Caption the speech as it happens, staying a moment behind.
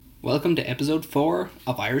Welcome to episode 4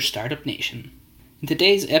 of Irish Startup Nation. In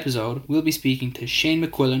today's episode, we'll be speaking to Shane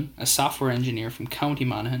McQuillan, a software engineer from County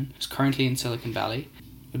Monaghan, who's currently in Silicon Valley.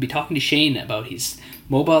 We'll be talking to Shane about his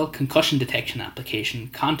mobile concussion detection application,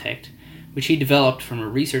 Contact, which he developed from a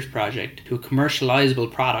research project to a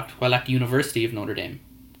commercializable product while at the University of Notre Dame.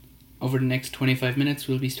 Over the next 25 minutes,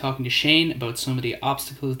 we'll be talking to Shane about some of the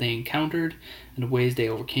obstacles they encountered and the ways they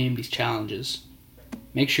overcame these challenges.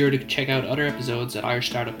 Make sure to check out other episodes at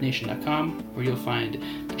irishstartupnation.com, where you'll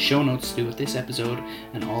find the show notes to do with this episode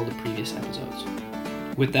and all the previous episodes.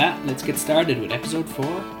 With that, let's get started with episode 4,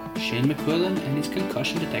 Shane McQuillan and his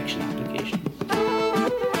concussion detection application.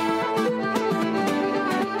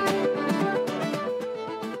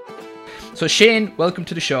 So Shane, welcome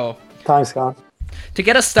to the show. Thanks, Con. To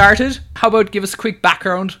get us started, how about give us a quick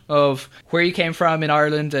background of where you came from in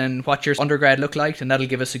Ireland and what your undergrad looked like, and that'll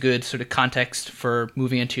give us a good sort of context for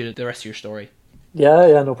moving into the rest of your story.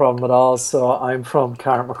 Yeah, no problem at all. So I'm from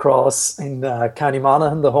Carrickmacross in County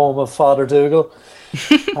Monaghan, the home of Father Dougal.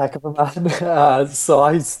 Heck of a man. So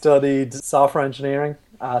I studied software engineering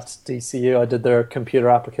at DCU. I did their computer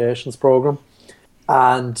applications program.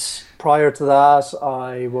 And prior to that,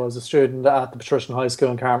 I was a student at the Patrician High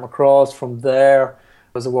School in Carrickmacross. From there,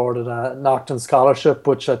 I was awarded a Naughton Scholarship,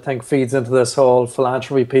 which I think feeds into this whole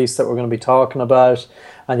philanthropy piece that we're going to be talking about.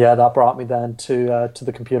 And yeah, that brought me then to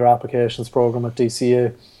the computer applications program at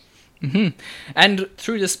DCU. Mm-hmm. And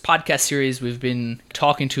through this podcast series, we've been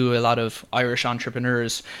talking to a lot of Irish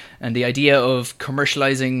entrepreneurs, and the idea of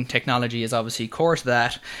commercializing technology is obviously core to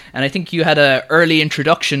that. And I think you had an early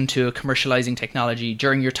introduction to commercializing technology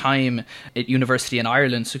during your time at university in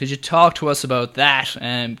Ireland. So could you talk to us about that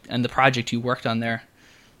and the project you worked on there?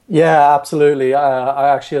 Yeah, absolutely.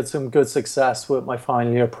 I actually had some good success with my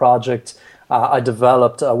final year project. I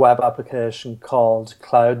developed a web application called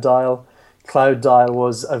CloudDial. CloudDial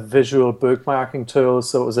was a visual bookmarking tool,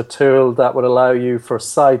 so it was a tool that would allow you for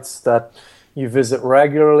sites that you visit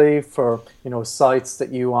regularly, for sites that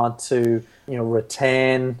you want to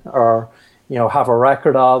retain or have a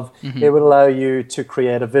record of. Mm-hmm. It would allow you to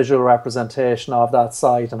create a visual representation of that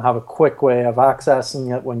site and have a quick way of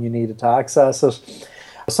accessing it when you needed to access it.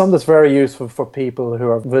 Something that's very useful for people who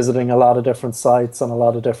are visiting a lot of different sites on a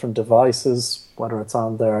lot of different devices, whether it's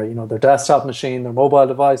on their their desktop machine, their mobile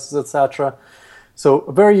devices, etc. So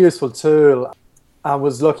a very useful tool. I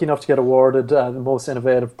was lucky enough to get awarded the most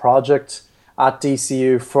innovative project at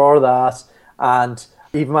DCU for that, and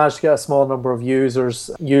even managed to get a small number of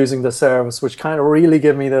users using the service, which kind of really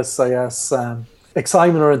gave me this, I guess,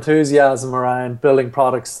 excitement or enthusiasm around building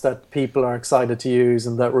products that people are excited to use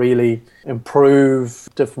and that really improve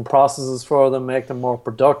different processes for them, make them more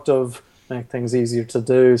productive, make things easier to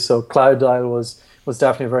do. So CloudDial was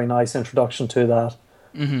definitely a very nice introduction to that.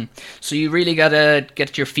 Mm-hmm. So you really got to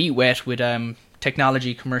get your feet wet with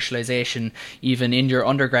technology commercialization even in your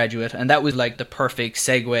undergraduate, and that was like the perfect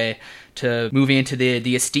segue to moving into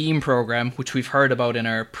the Esteem program, which we've heard about in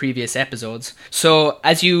our previous episodes. So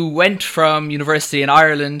as you went from university in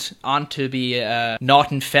Ireland on to be a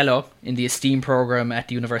Naughton Fellow in the Esteem program at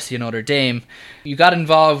the University of Notre Dame, you got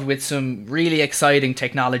involved with some really exciting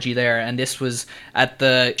technology there, and this was at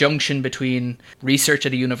the junction between research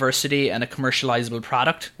at a university and a commercializable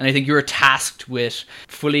product. And I think you were tasked with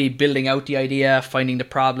fully building out the idea, finding the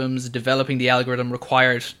problems, developing the algorithm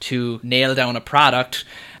required to nail down a product.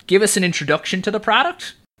 Give us an introduction to the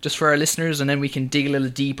product, just for our listeners, and then we can dig a little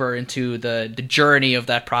deeper into the journey of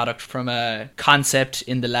that product from a concept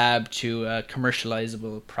in the lab to a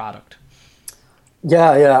commercializable product.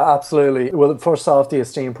 Yeah, absolutely. Well, first off, the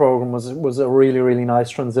Esteem program was a really, really nice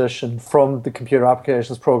transition from the computer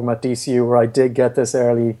applications program at DCU, where I did get this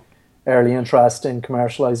early interest in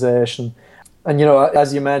commercialization. And,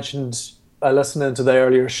 as you mentioned, I listened into the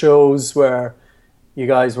earlier shows where you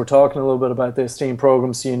guys were talking a little bit about the Esteem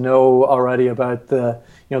program, so already about the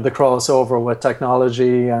the crossover with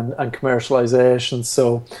technology and commercialization.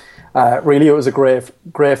 So really, it was a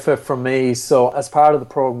great fit for me. So as part of the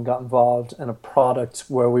program, got involved in a product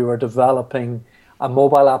where we were developing a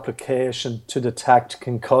mobile application to detect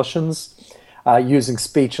concussions using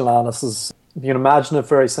speech analysis. If you can imagine a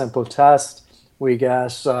very simple test, we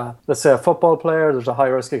get let's say a football player. There's a high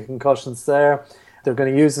risk of concussions there. They're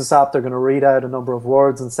going to use this app. They're going to read out a number of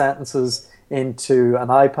words and sentences into an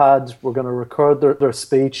iPad. We're going to record their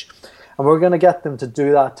speech, and we're going to get them to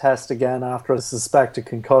do that test again after a suspected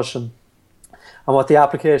concussion. And what the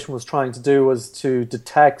application was trying to do was to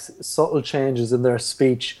detect subtle changes in their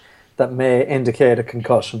speech that may indicate a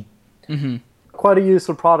concussion. Mm-hmm. Quite a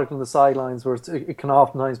useful product on the sidelines, where it can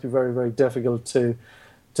oftentimes be very, very difficult to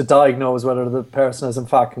to diagnose whether the person is in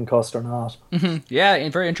fact concussed or not. Yeah,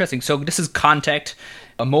 very interesting. So this is Contact,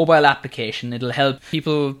 a mobile application. It'll help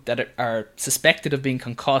people that are suspected of being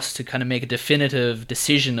concussed to kind of make a definitive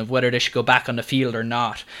decision of whether they should go back on the field or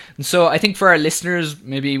not. And so I think for our listeners,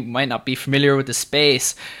 maybe might not be familiar with the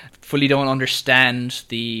space, fully don't understand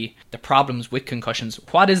the problems with concussions.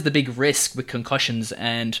 What is the big risk with concussions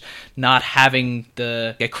and not having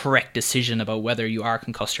the correct decision about whether you are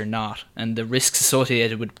concussed or not, and the risks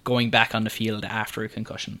associated with going back on the field after a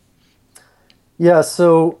concussion? Yeah,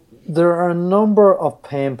 so there are a number of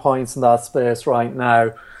pain points in that space right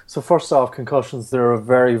now. So first off, concussions, they're a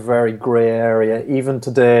very, very grey area. Even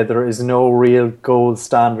today, there is no real gold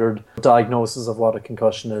standard diagnosis of what a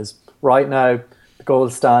concussion is. Right now, the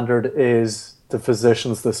gold standard is the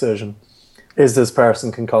physician's decision. Is this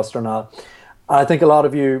person concussed or not? I think a lot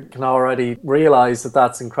of you can already realise that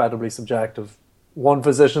that's incredibly subjective. One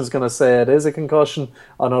physician's going to say it is a concussion,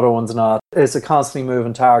 another one's not. It's a constantly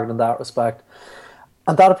moving target in that respect.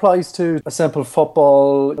 And that applies to a simple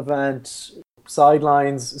football event,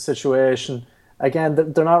 sidelines situation. Again,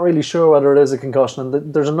 they're not really sure whether it is a concussion.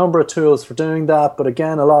 And there's a number of tools for doing that. But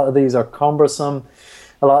again, a lot of these are cumbersome.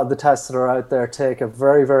 A lot of the tests that are out there take a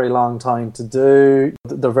very, very long time to do.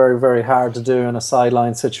 They're very, very hard to do in a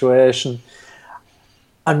sideline situation.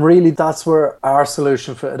 And really, that's where our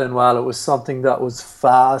solution fitted in well. It was something that was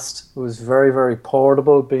fast. It was very, very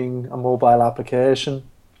portable, being a mobile application.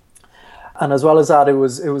 And as well as that, it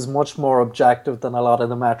was much more objective than a lot of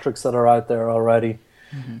the metrics that are out there already.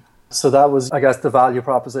 Mm-hmm. So that was, I guess, the value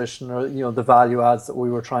proposition, or the value adds that we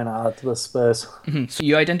were trying to add to this space. Mm-hmm. So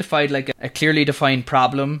you identified like a clearly defined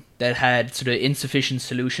problem that had sort of insufficient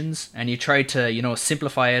solutions, and you tried to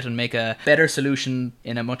simplify it and make a better solution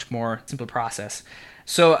in a much more simple process.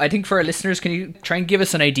 So I think for our listeners, can you try and give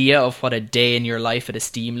us an idea of what a day in your life at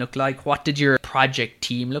Esteem looked like? What did your project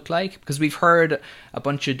team look like? Because we've heard a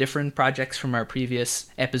bunch of different projects from our previous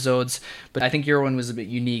episodes, but I think your one was a bit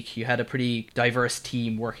unique. You had a pretty diverse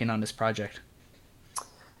team working on this project.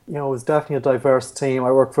 It was definitely a diverse team.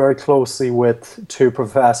 I worked very closely with two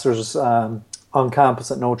professors on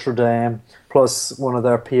campus at Notre Dame, plus one of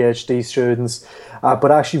their PhD students.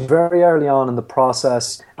 But actually very early on in the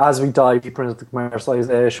process, as we dived deeper into the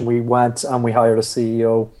commercialization, we went and we hired a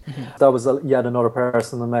CEO. Mm-hmm. That was yet another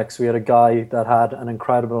person in the mix. We had a guy that had an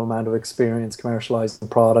incredible amount of experience commercializing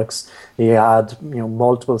products. He had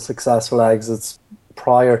multiple successful exits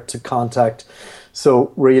prior to Contact.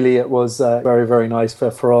 So really it was a very, very nice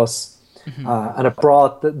fit for us. Mm-hmm. And it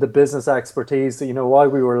brought the business expertise that, while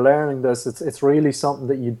we were learning this, it's really something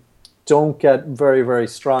that you don't get very, very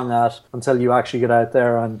strong at until you actually get out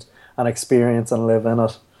there and experience and live in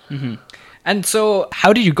it. Mm-hmm. And so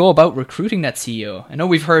how did you go about recruiting that CEO? I know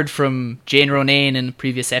we've heard from Jane Ronayne in the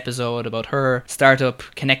previous episode about her startup,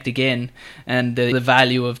 Connect Again, and the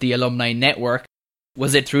value of the alumni network.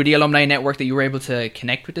 Was it through the alumni network that you were able to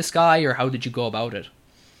connect with this guy, or how did you go about it?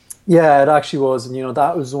 Yeah, it actually was. And,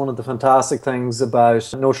 that was one of the fantastic things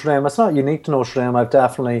about Notre Dame. It's not unique to Notre Dame. I've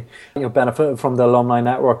definitely benefited from the alumni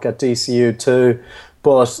network at DCU too.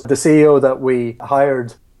 But the CEO that we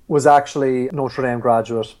hired was actually a Notre Dame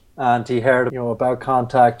graduate. And he heard about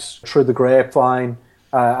Contact through the grapevine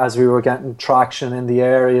as we were getting traction in the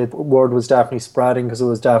area. Word was definitely spreading because it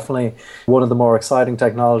was definitely one of the more exciting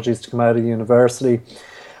technologies to come out of the university.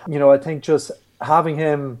 I think just having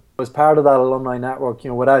him as part of that alumni network,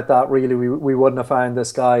 without that, really, we wouldn't have found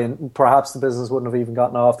this guy, and perhaps the business wouldn't have even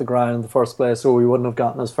gotten off the ground in the first place, or we wouldn't have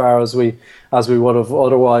gotten as far as we would have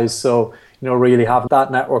otherwise. So, really having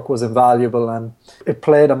that network was invaluable, and it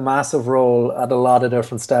played a massive role at a lot of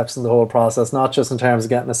different steps in the whole process, not just in terms of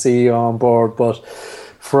getting a CEO on board, but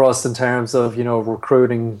for us in terms of,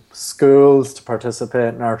 recruiting schools to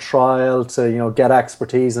participate in our trial, to, get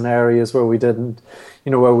expertise in areas where we didn't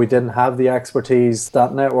have the expertise.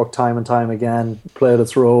 That network time and time again played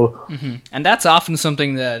its role. Mm-hmm. And that's often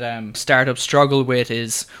something that startups struggle with,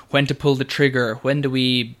 is when to pull the trigger. When do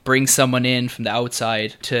we bring someone in from the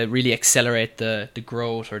outside to really accelerate the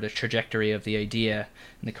growth or the trajectory of the idea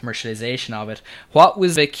and the commercialization of it? What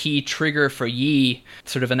was the key trigger for ye,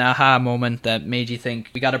 sort of an aha moment that made you think,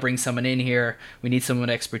 we got to bring someone in here, we need someone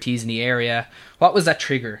with expertise in the area? What was that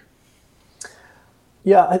trigger?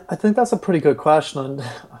 Yeah, I think that's a pretty good question. And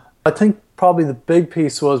I think probably the big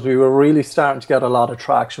piece was we were really starting to get a lot of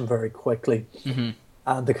traction very quickly. Mm-hmm.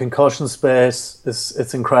 And the concussion space,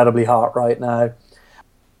 it's incredibly hot right now.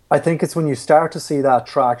 I think it's when you start to see that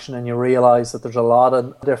traction and you realize that there's a lot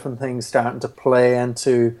of different things starting to play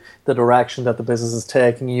into the direction that the business is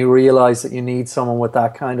taking. You realize that you need someone with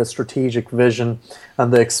that kind of strategic vision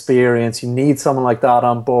and the experience. You need someone like that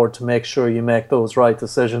on board to make sure you make those right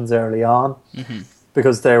decisions early on,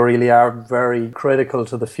 because they really are very critical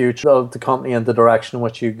to the future of the company and the direction in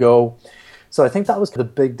which you go. So I think that was the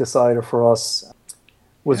big decider for us,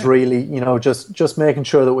 was really, just making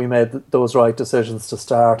sure that we made those right decisions to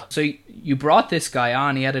start. So you brought this guy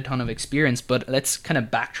on, he had a ton of experience, but let's kind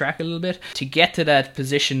of backtrack a little bit. To get to that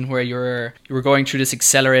position where you were going through this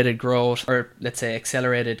accelerated growth, or let's say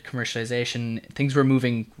accelerated commercialization, things were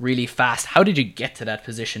moving really fast. How did you get to that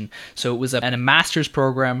position? So it was a master's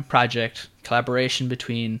program project, collaboration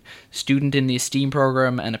between student in the STEAM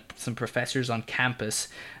program and some professors on campus.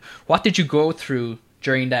 What did you go through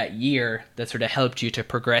during that year that sort of helped you to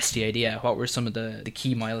progress the idea? What were some of the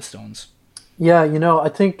key milestones? Yeah, I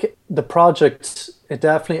think the project,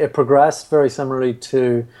 it progressed very similarly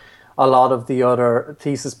to a lot of the other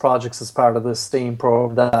thesis projects as part of the STEAM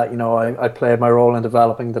program that, I played my role in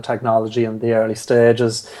developing the technology in the early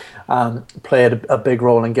stages, played a big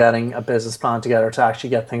role in getting a business plan together to actually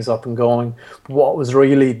get things up and going. What was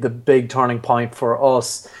really the big turning point for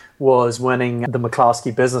us was winning the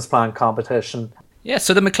McCloskey Business Plan competition. Yeah,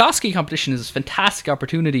 so the McCloskey competition is a fantastic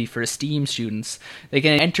opportunity for STEAM students. They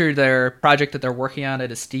can enter their project that they're working on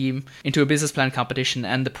at a STEAM into a business plan competition,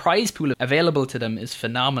 and the prize pool available to them is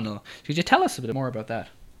phenomenal. Could you tell us a bit more about that?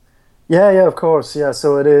 Yeah, of course. Yeah,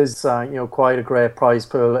 so it is, quite a great prize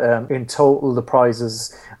pool. In total, the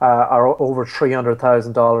prizes are over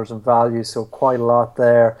 $300,000 in value, so quite a lot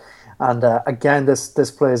there. And again, this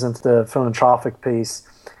plays into the philanthropic piece.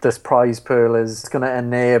 This prize pool is going to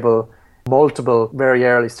enable multiple very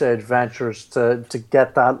early stage ventures to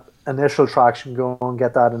get that initial traction going,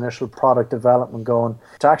 get that initial product development going,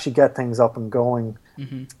 to actually get things up and going,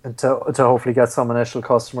 and to hopefully get some initial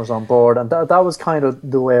customers on board. And that was kind of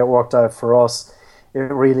the way it worked out for us. It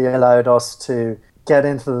really allowed us to get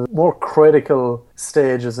into the more critical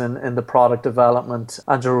stages in the product development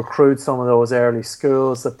and to recruit some of those early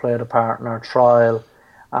schools that played a part in our trial,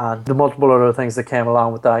 and the multiple other things that came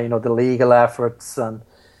along with that, the legal efforts and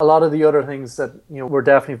a lot of the other things that were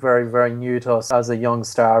definitely very, very new to us as a young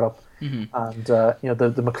startup. And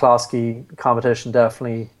the McCloskey competition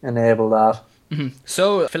definitely enabled that.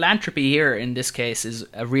 So philanthropy here in this case is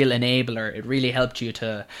a real enabler. It really helped you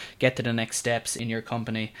to get to the next steps in your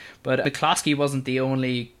company. But McCloskey wasn't the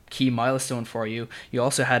only key milestone for you. You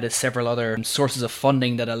also had several other sources of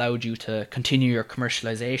funding that allowed you to continue your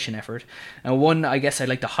commercialization effort. And one I guess I'd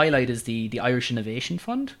like to highlight is the Irish Innovation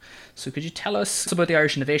Fund. So could you tell us about the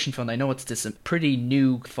Irish Innovation Fund? I know it's this pretty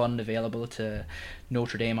new fund available to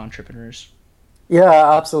Notre Dame entrepreneurs.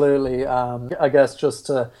 Yeah, absolutely. I guess just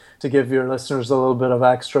to give your listeners a little bit of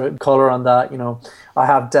extra color on that, I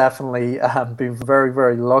have definitely been very,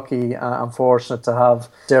 very lucky and fortunate to have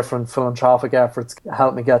different philanthropic efforts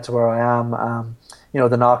help me get to where I am.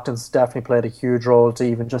 The Nauchtons definitely played a huge role to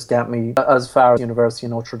even just get me as far as University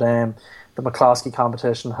of Notre Dame. The McCloskey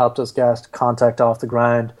competition helped us get Contact off the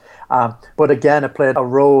ground. But again, it played a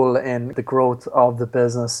role in the growth of the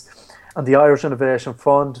business. And the Irish Innovation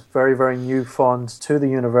Fund, very, very new fund to the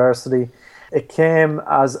university. It came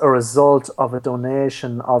as a result of a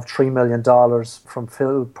donation of $3 million from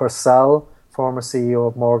Phil Purcell, former CEO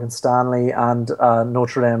of Morgan Stanley and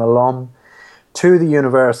Notre Dame alum, to the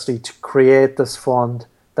university to create this fund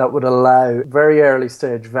that would allow very early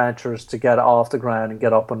stage ventures to get off the ground and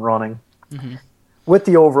get up and running. With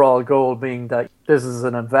the overall goal being that this is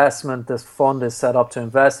an investment, this fund is set up to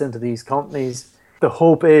invest into these companies. The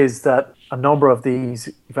hope is that a number of these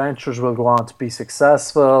ventures will go on to be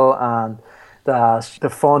successful and that the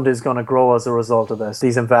fund is going to grow as a result of this.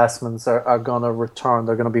 These investments are going to return.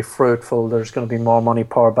 They're going to be fruitful. There's going to be more money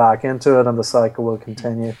poured back into it and the cycle will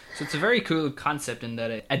continue. So it's a very cool concept in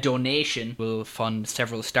that a donation will fund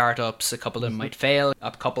several startups. A couple of them might fail,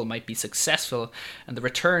 a couple might be successful, and the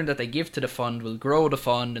return that they give to the fund will grow the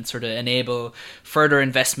fund and sort of enable further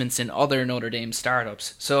investments in other Notre Dame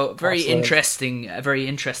startups. So a very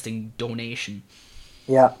interesting donation.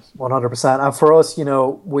 Yeah, 100%. And for us,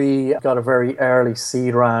 we got a very early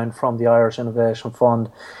seed round from the Irish Innovation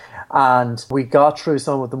Fund, and we got through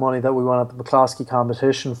some of the money that we won at the McCloskey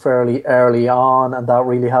competition fairly early on, and that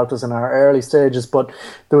really helped us in our early stages. But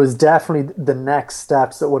there was definitely the next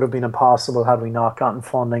steps that would have been impossible had we not gotten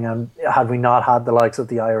funding and had we not had the likes of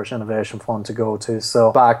the Irish Innovation Fund to go to.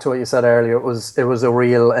 So back to what you said earlier, it was a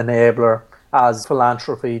real enabler, as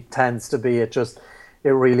philanthropy tends to be. It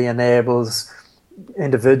really enables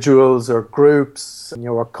individuals or groups,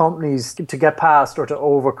 or companies to get past or to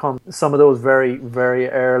overcome some of those very, very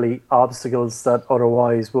early obstacles that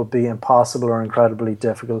otherwise would be impossible or incredibly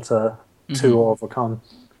difficult to overcome.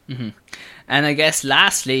 Mm-hmm. And I guess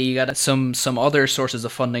lastly, you got some other sources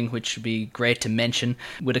of funding which would be great to mention.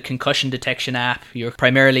 With a concussion detection app, you're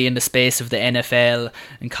primarily in the space of the NFL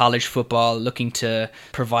and college football, looking to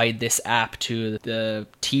provide this app to the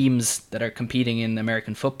teams that are competing in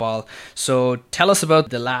American football. So tell us about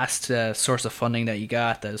the last source of funding that you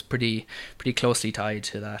got that is pretty closely tied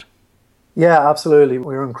to that. Yeah, absolutely.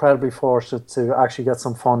 We were incredibly fortunate to actually get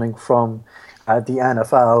some funding from the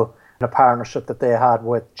NFL, a partnership that they had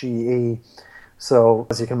with GE. So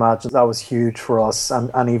as you can imagine, that was huge for us,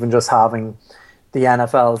 and even just having the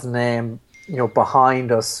NFL's name,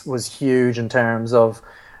 behind us was huge in terms of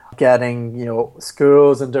getting,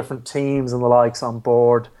 schools and different teams and the likes on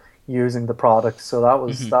board using the product. So that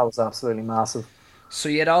was absolutely massive. So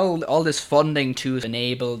you had all this funding to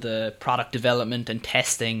enable the product development and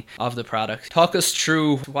testing of the product. Talk us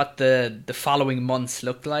through what the following months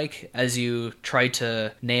looked like as you tried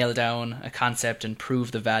to nail down a concept and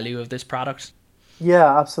prove the value of this product.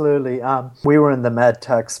 Yeah, absolutely. We were in the med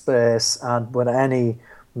tech space, and with any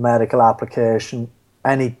medical application,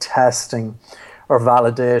 any testing or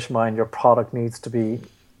validation behind your product needs to be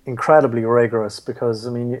incredibly rigorous, because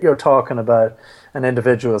you're talking about an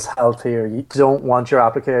individual's health here. You don't want your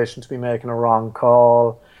application to be making a wrong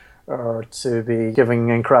call or to be giving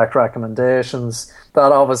incorrect recommendations.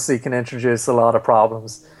 That obviously can introduce a lot of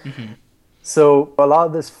problems. Mm-hmm. So a lot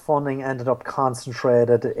of this funding ended up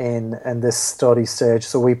concentrated in this study stage.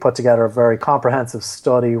 So we put together a very comprehensive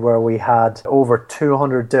study where we had over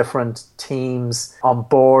 200 different teams on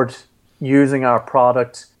board using our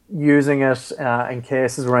product, using it in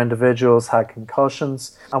cases where individuals had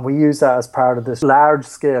concussions, and we used that as part of this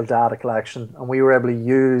large-scale data collection. And we were able to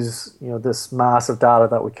use, this massive data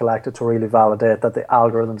that we collected to really validate that the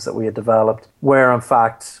algorithms that we had developed were in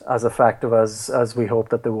fact as effective as we hoped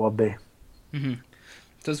that they would be. Mm-hmm.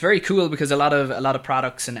 So it's very cool, because a lot of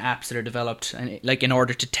products and apps that are developed, and in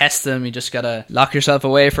order to test them, you just gotta lock yourself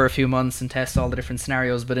away for a few months and test all the different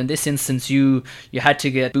scenarios. But in this instance, you had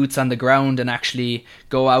to get boots on the ground and actually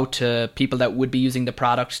go out to people that would be using the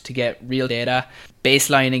product to get real data,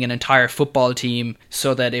 baselining an entire football team,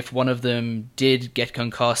 so that if one of them did get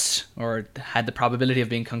concussed or had the probability of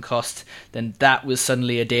being concussed, then that was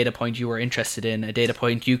suddenly a data point you were interested in, a data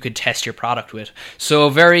point you could test your product with. So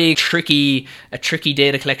a tricky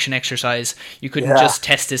data collection exercise. You couldn't just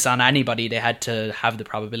test this on anybody. They had to have the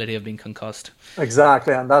probability of being concussed.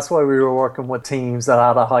 Exactly, and that's why we were working with teams that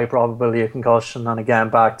had a high probability of concussion. And again,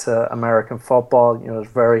 back to American football, there's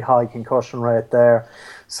very high concussion rate there.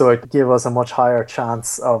 So it gave us a much higher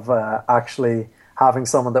chance of actually having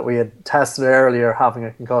someone that we had tested earlier having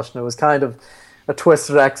a concussion. It was kind of a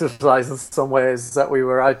twisted exercise in some ways, that we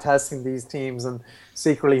were out testing these teams and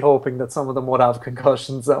secretly hoping that some of them would have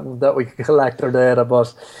concussions, that we could collect their data.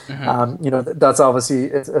 But, that's obviously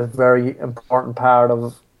it's a very important part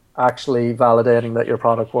of actually validating that your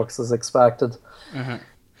product works as expected. Mm-hmm.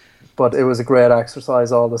 But it was a great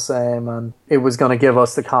exercise all the same, and it was going to give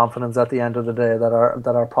us the confidence at the end of the day that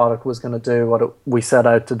our product was going to do what we set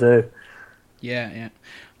out to do. Yeah.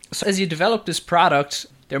 So as you developed this product,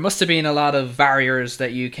 there must have been a lot of barriers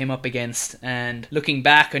that you came up against. And looking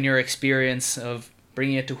back on your experience of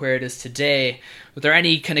bringing it to where it is today, were there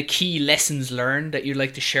any kind of key lessons learned that you'd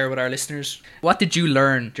like to share with our listeners? What did you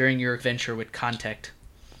learn during your venture with Contact?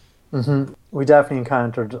 Mm-hmm. We definitely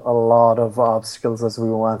encountered a lot of obstacles as we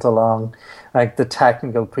went along. Like the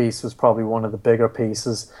technical piece was probably one of the bigger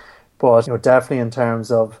pieces, but definitely in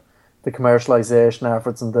terms of the commercialization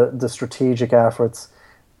efforts and the strategic efforts,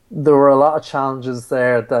 there were a lot of challenges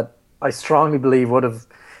there that I strongly believe would have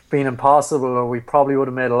been impossible, or we probably would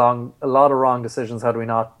have made a lot of wrong decisions had we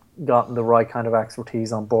not gotten the right kind of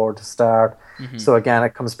expertise on board to start. Mm-hmm. So again,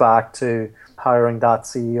 it comes back to hiring that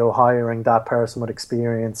CEO, hiring that person with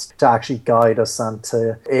experience to actually guide us and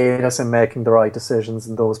to aid us in making the right decisions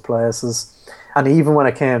in those places. And even when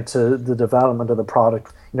it came to the development of the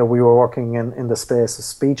product, we were working in the space of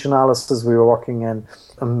speech analysis, we were working in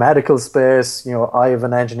a medical space. I have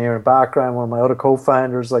an engineering background, one of my other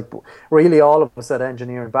co-founders, really all of us had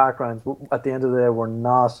engineering backgrounds. At the end of the day,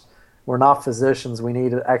 we're not physicians. We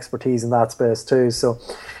needed expertise in that space too. So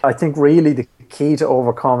I think really the key to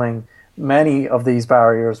overcoming many of these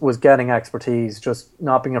barriers was getting expertise, just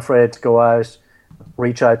not being afraid to go out,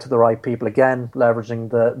 reach out to the right people, again leveraging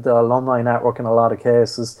the alumni network in a lot of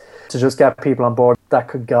cases to just get people on board that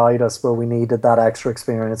could guide us where we needed that extra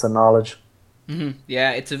experience and knowledge.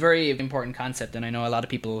 Yeah, it's a very important concept, and I know a lot of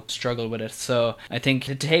people struggle with it. So I think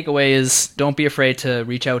the takeaway is don't be afraid to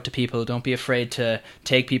reach out to people. Don't be afraid to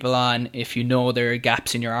take people on if you know there are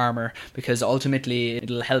gaps in your armor, because ultimately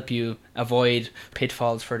it'll help you avoid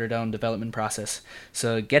pitfalls further down the development process.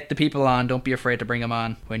 So get the people on. Don't be afraid to bring them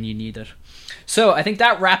on when you need it. So I think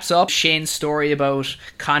that wraps up Shane's story about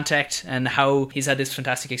Contact and how he's had this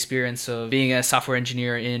fantastic experience of being a software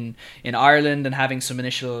engineer in Ireland and having some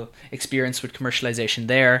initial experience with commercialization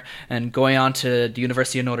there, and going on to the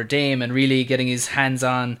University of Notre Dame and really getting his hands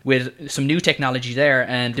on with some new technology there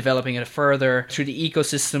and developing it further through the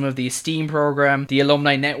ecosystem of the Esteem program, the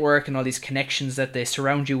alumni network, and all these connections that they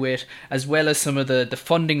surround you with, as well as some of the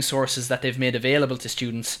funding sources that they've made available to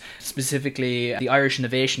students. Specifically, the Irish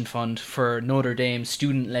Innovation Fund for Notre Dame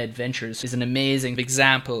student-led ventures is an amazing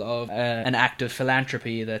example of an act of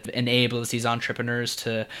philanthropy that enables these entrepreneurs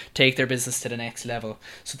to take their business to the next level.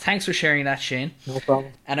 So thanks for sharing that, Shane. No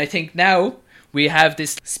problem. And I think now we have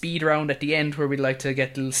this speed round at the end where we'd like to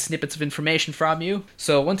get little snippets of information from you.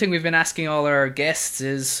 So one thing we've been asking all our guests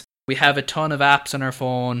is, we have a ton of apps on our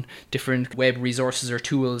phone, different web resources or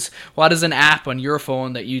tools. What is an app on your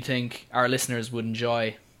phone that you think our listeners would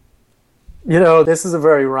enjoy? You know, this is a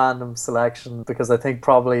very random selection because I think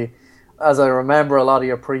probably, as I remember, a lot of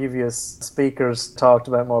your previous speakers talked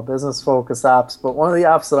about more business-focused apps, but one of the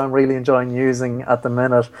apps that I'm really enjoying using at the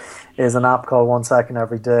minute is an app called 1 Second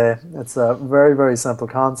Every Day. It's a very, very simple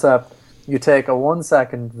concept. You take a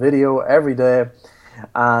 1-second video every day,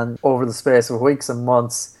 and over the space of weeks and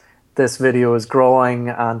months, this video is growing,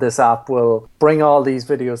 and this app will bring all these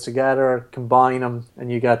videos together, combine them, and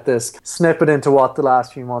you get this snippet into what the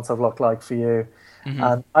last few months have looked like for you.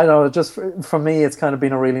 And I don't know, just for me, it's kind of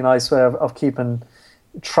been a really nice way of keeping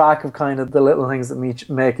track of kind of the little things that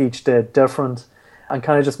make each day different, and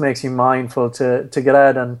kind of just makes you mindful to get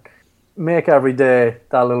out and make every day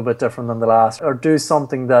that little bit different than the last, or do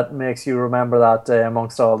something that makes you remember that day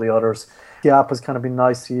amongst all the others. The app has kind of been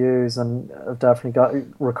nice to use, and I've definitely got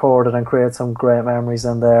recorded and created some great memories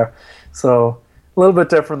in there. So a little bit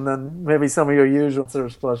different than maybe some of your usual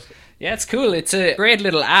answers, but yeah, it's cool. It's a great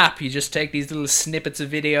little app. You just take these little snippets of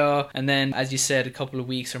video, and then, as you said, a couple of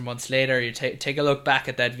weeks or months later, you take a look back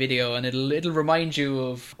at that video, and it'll remind you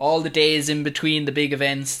of all the days in between the big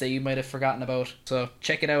events that you might have forgotten about. So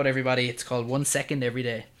check it out, everybody. It's called 1 Second Every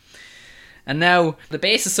Day. And now, the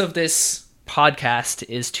basis of this podcast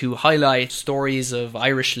is to highlight stories of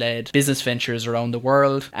Irish-led business ventures around the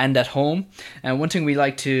world and at home. And one thing we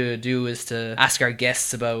like to do is to ask our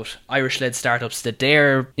guests about Irish-led startups that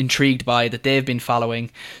they're intrigued by, that they've been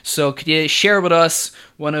following. So could you share with us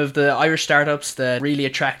one of the Irish startups that really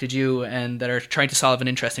attracted you and that are trying to solve an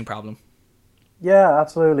interesting problem? Yeah,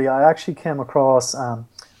 absolutely. I actually came across a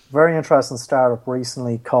very interesting startup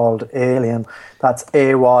recently called Alien. That's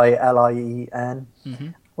Aylien.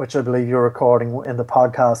 Which I believe you're recording in the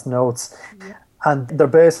podcast notes. Yeah. And they're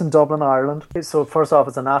based in Dublin, Ireland. So first off,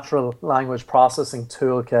 it's a natural language processing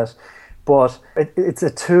toolkit, but it's a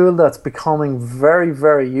tool that's becoming very,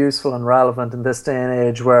 very useful and relevant in this day and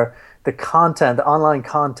age, where the online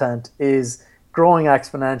content is growing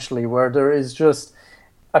exponentially, where there is just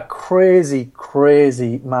a crazy,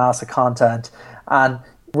 crazy mass of content. And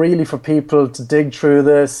really, for people to dig through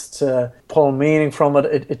this, to pull meaning from it,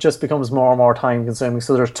 it just becomes more and more time consuming.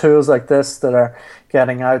 So there's tools like this that are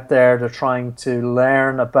getting out there. They're trying to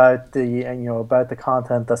learn about the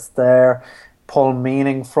content that's there, pull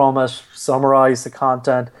meaning from it, summarize the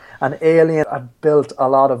content. And Alien have built a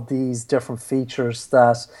lot of these different features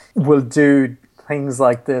that will do things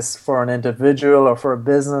like this for an individual or for a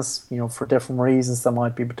business, for different reasons that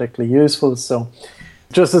might be particularly useful. So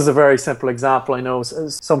just as a very simple example, I know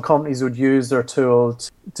some companies would use their tool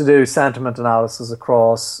to do sentiment analysis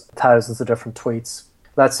across thousands of different tweets.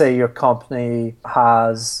 Let's say your company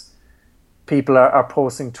has people are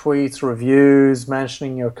posting tweets, reviews,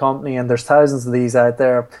 mentioning your company, and there's thousands of these out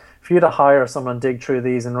there. For you to hire someone, dig through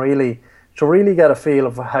these, and really get a feel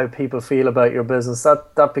of how people feel about your business,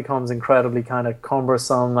 that becomes incredibly kind of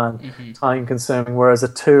cumbersome and time consuming, whereas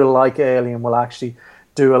a tool like Alien will actually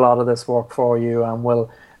do a lot of this work for you and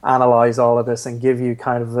will analyze all of this and give you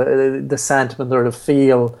kind of the sentiment or the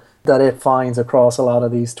feel that it finds across a lot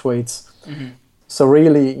of these tweets. So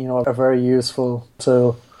really, a very useful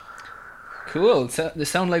tool. Cool. So they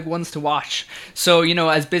sound like ones to watch. So,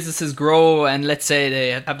 as businesses grow and let's say they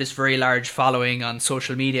have this very large following on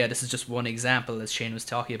social media, this is just one example, as Shane was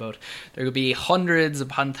talking about. There could be hundreds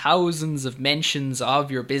upon thousands of mentions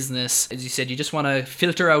of your business. As you said, you just want to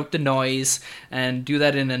filter out the noise and do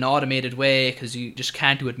that in an automated way because you just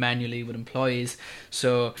can't do it manually with employees.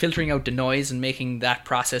 So filtering out the noise and making that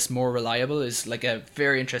process more reliable is like a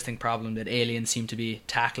very interesting problem that Alien seem to be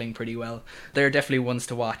tackling pretty well. They're definitely ones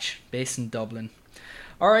to watch, based in Dublin.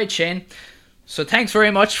 All right, Shane. So thanks very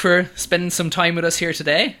much for spending some time with us here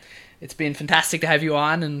today. It's been fantastic to have you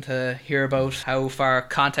on and to hear about how far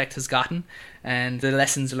Contact has gotten and the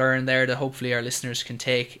lessons learned there that hopefully our listeners can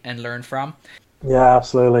take and learn from. Yeah,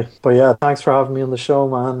 absolutely. But yeah, thanks for having me on the show,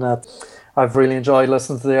 man. I've really enjoyed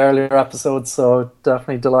listening to the earlier episodes, so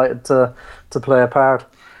definitely delighted to play a part.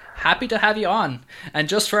 Happy to have you on. And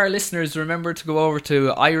just for our listeners, remember to go over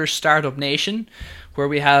to Irish Startup Nation, where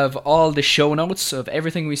we have all the show notes of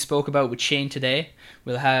everything we spoke about with Shane today.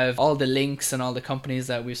 We'll have all the links and all the companies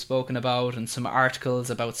that we've spoken about and some articles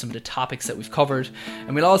about some of the topics that we've covered.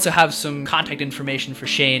 And we'll also have some contact information for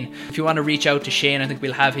Shane. If you want to reach out to Shane, I think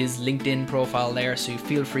we'll have his LinkedIn profile there, so you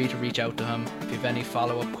feel free to reach out to him if you have any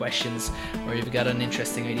follow-up questions or you've got an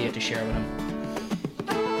interesting idea to share with him.